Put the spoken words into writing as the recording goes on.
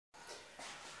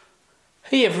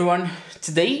Hey everyone,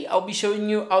 today I'll be showing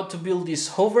you how to build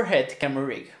this overhead camera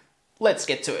rig. Let's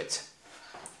get to it.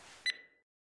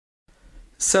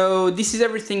 So this is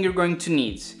everything you're going to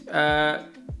need.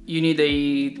 You need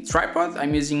a tripod.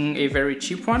 I'm using a very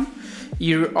cheap one.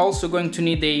 You're also going to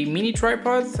need a mini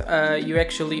tripod. You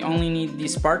actually only need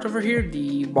this part over here,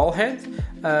 the ball head.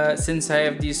 Since I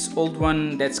have this old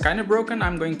one that's kind of broken,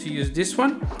 I'm going to use this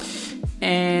one.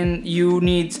 And you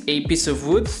need a piece of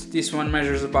wood. This one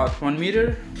measures about 1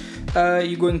 meter.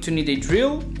 You're going to need a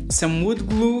drill, some wood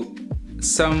glue,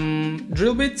 some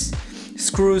drill bits,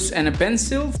 screws and a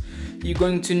pencil. You're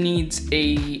going to need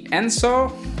a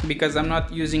handsaw because I'm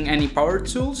not using any power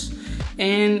tools,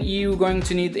 and you're going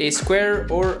to need a square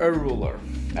or a ruler.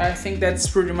 I think that's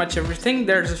pretty much everything.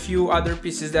 There's a few other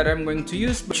pieces that I'm going to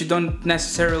use, but you don't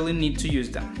necessarily need to use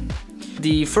them.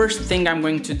 The first thing I'm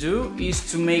going to do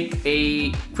is to make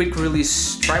a quick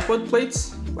release tripod plate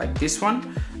like this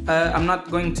one. I'm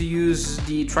not going to use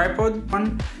the tripod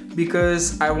one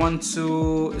because I want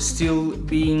to still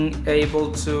being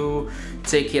able to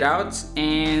take it out,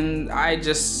 and I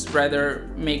just rather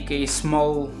make a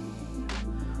small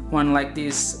one like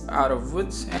this out of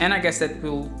wood, and I guess that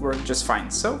will work just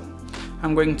fine. So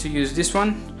I'm going to use this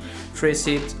one, trace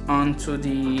it onto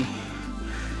the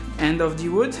end of the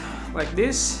wood like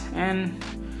this, and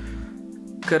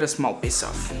cut a small piece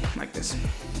off like this.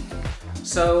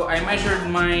 So I measured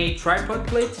my tripod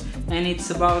plate and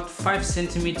it's about 5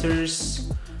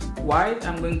 centimeters wide.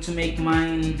 I'm going to make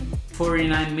mine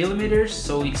 49 millimeters,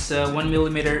 so it's 1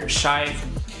 millimeter shy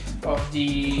of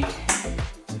the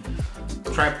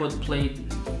tripod plate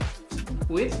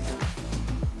width.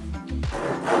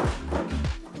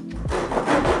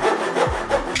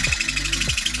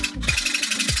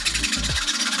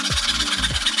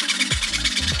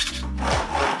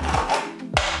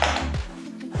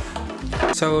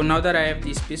 So now that I have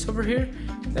this piece over here,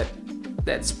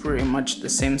 that's pretty much the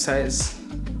same size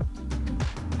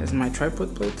as my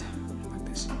tripod plate, like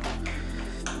this.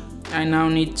 I now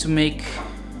need to make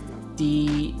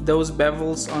those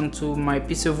bevels onto my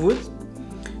piece of wood,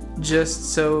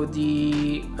 just so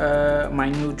my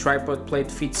new tripod plate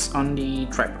fits on the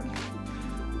tripod.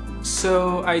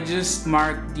 So I just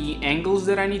marked the angles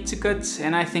that I need to cut,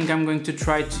 and I think I'm going to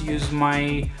try to use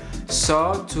my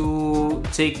saw to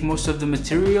take most of the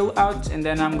material out, and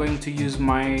then I'm going to use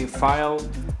my file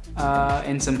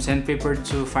and some sandpaper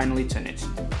to finally turn it.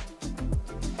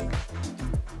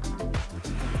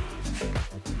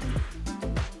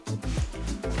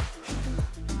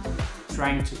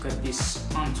 Trying to cut this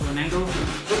onto an angle.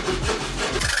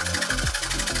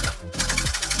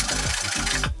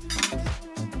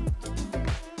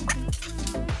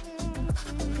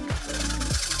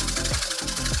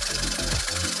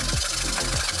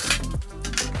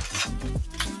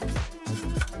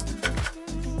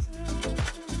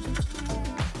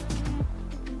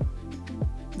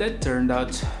 That turned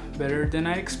out better than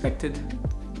I expected.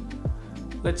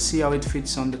 Let's see how it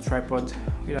fits on the tripod.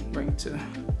 I'm going to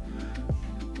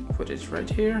put it right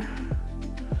here,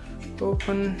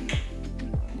 open,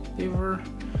 lever,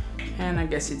 and I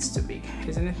guess it's too big,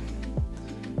 isn't it?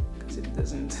 Because it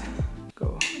doesn't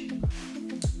go.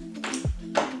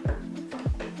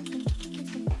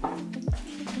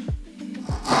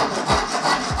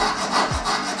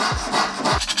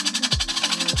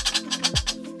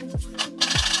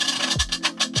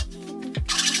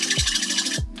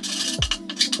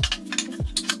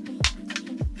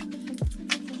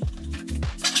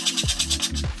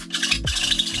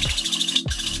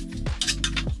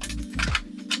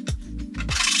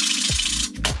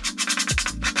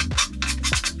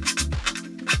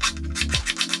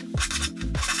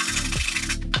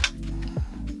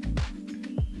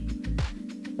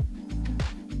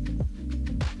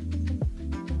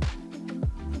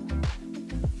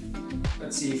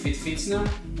 Let's see if it fits now.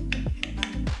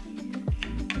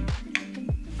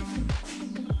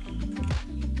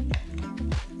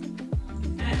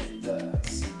 And it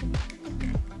does.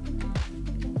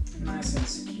 Nice and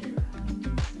secure.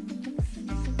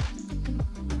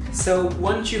 So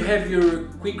once you have your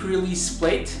quick release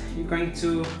plate, you're going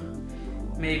to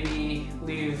maybe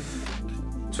leave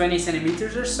 20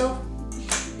 centimeters or so,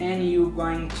 and you're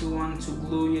going to want to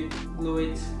glue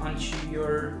it onto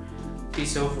your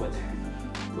piece of wood.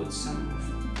 Put some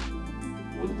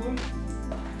wood glue,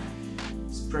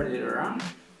 spread it around,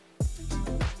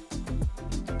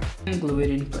 and glue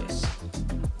it in place.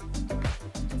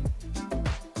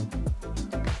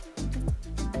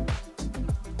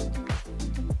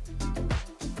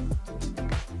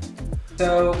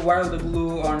 So while the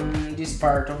glue on this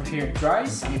part over here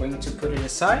dries, I'm going to put it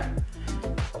aside,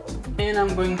 And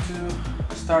I'm going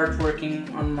to start working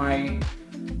on my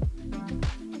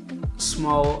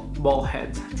small ball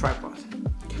head tripod.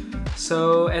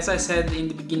 So as I said in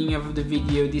the beginning of the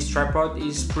video, this tripod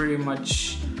is pretty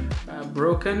much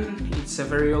broken. It's a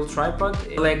very old tripod.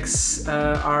 Legs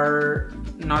are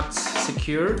not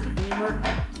secure anymore.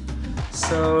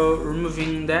 So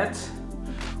removing that,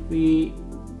 we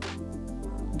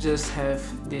just have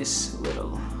this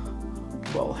little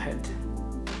ball head.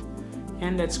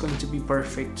 And that's going to be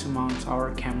perfect to mount our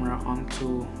camera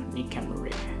onto the camera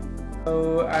rig.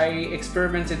 So I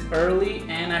experimented early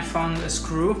and I found a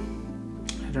screw.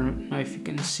 I don't know if you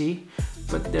can see,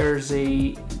 but there's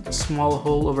a small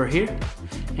hole over here,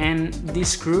 and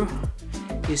this screw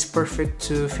is perfect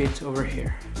to fit over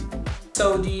here.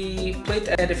 So the plate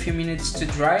had a few minutes to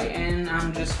dry, and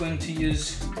I'm just going to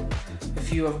use a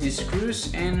few of these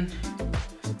screws and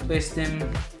place them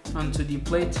onto the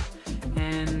plate,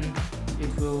 and it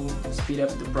will speed up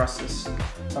the process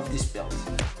of this build.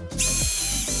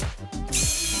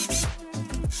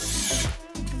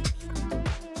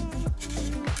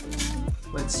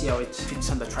 Let's see how it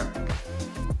fits on the tripod.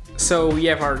 So we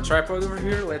have our tripod over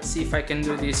here. Let's see if I can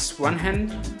do this one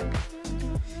hand.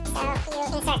 So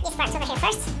you insert this part over here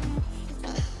first,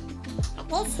 like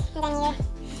this, and then you...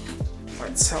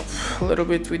 Let's help a little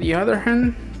bit with the other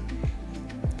hand.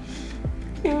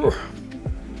 Ooh.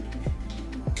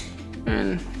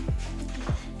 And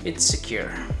it's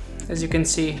secure. As you can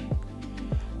see,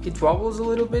 it wobbles a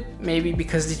little bit, maybe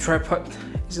because the tripod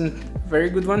isn't a very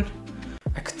good one.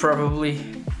 I could probably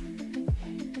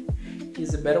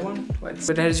use a better one.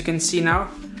 But as you can see now,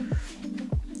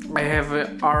 I have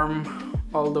an arm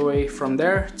all the way from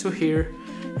there to here,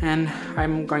 and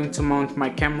I'm going to mount my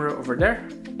camera over there.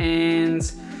 And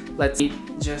let's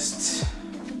just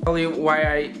tell you why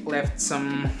I left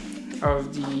some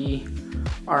of the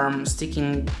arm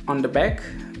sticking on the back.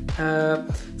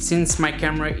 Since my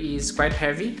camera is quite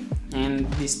heavy, and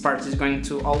this part is going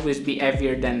to always be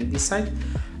heavier than this side,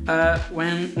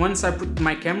 once I put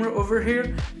my camera over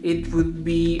here, it would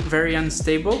be very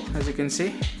unstable, as you can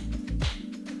see,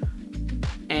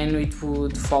 and it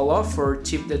would fall off or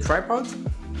tip the tripod.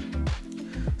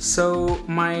 So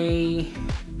my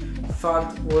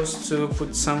thought was to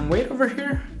put some weight over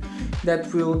here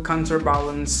that will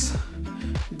counterbalance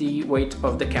the weight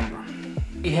of the camera.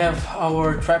 We have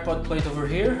our tripod plate over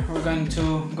here. We're going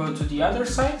to go to the other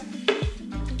side,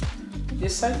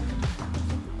 this side.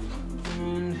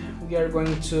 We are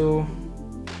going to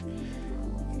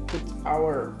put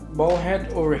our ball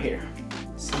head over here,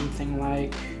 something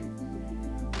like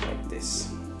this.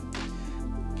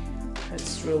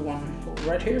 Let's drill one hole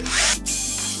right here.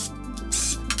 This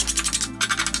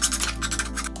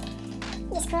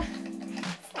screw,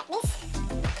 like this.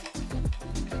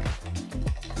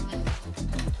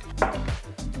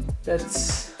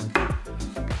 That's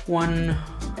one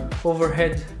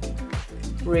overhead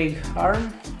rig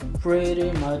arm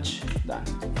pretty much done.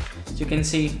 As you can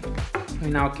see,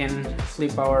 we now can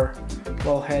flip our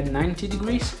ball head 90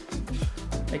 degrees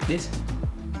like this,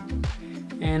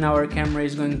 and our camera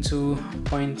is going to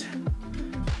point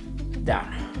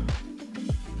down.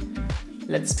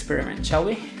 Let's experiment, shall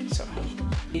we? So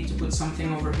we need to put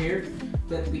something over here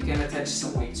that we can attach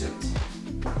some weight to it.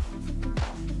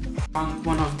 On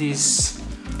one of these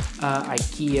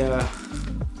IKEA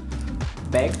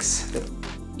bags,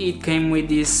 it came with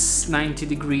this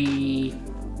 90-degree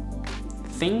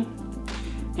thing,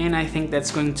 and I think that's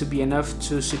going to be enough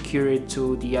to secure it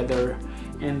to the other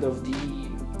end of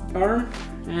the arm,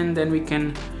 and then we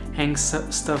can hang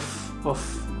stuff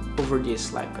off over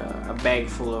this, like a bag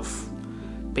full of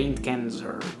paint cans,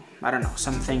 or I don't know,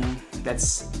 something that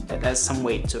has some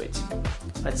weight to it.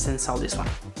 Let's install this one.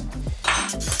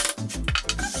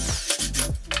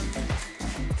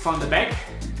 Found the bag,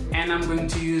 and I'm going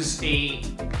to use a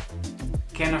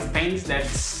can of paint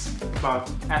that's about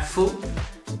half full.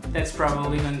 That's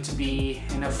probably going to be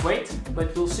enough weight,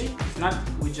 but we'll see. If not,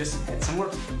 we just add some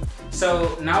more.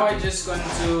 So now I'm just going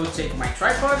to take my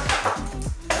tripod,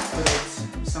 put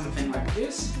it something like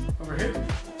this over here.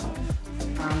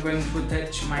 I'm going to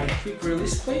attach my quick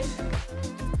release plate,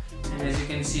 and as you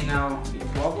can see now it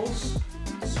wobbles.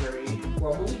 It's very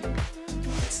wobbly.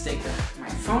 Let's take my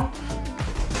phone,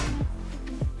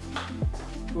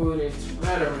 put it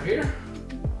right over here,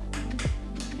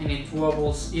 and it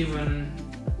wobbles even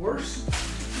worse.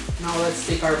 Now let's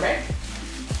take our bag,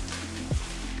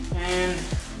 and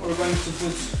we're going to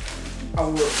put our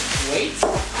weight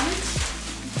on it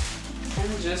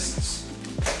and just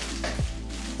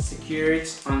secure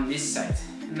it on this side.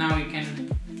 And now we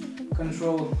can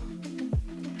control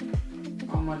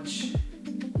how much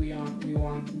we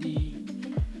want the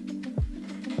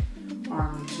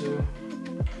arm to,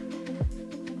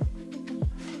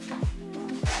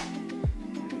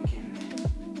 and we can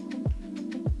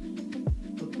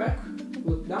look back,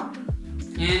 look down,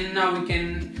 and now we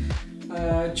can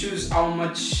choose how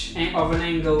much of an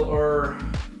angle or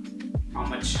how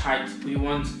much height we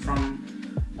want from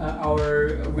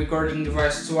our recording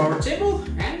device to our table,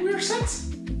 and we're set.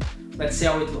 Let's see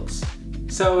how it looks.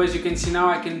 So as you can see now,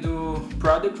 I can do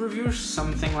product reviews,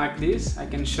 something like this. I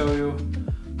can show you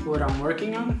what I'm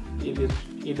working on,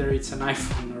 either it's an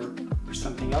iPhone or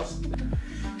something else.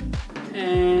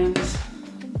 And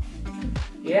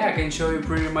yeah, I can show you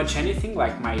pretty much anything,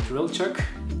 like my drill chuck.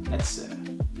 That's a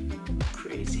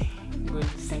crazy good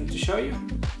thing to show you.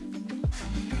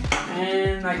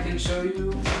 And I can show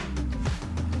you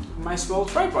my small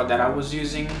tripod that I was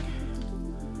using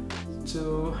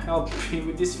to help me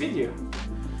with this video.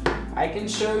 I can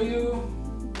show you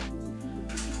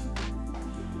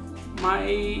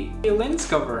my lens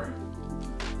cover.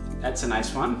 That's a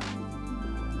nice one.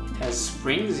 It has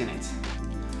springs in it.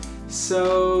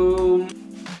 So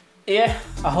yeah,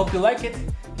 I hope you like it,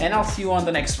 and I'll see you on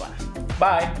the next one.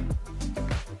 Bye!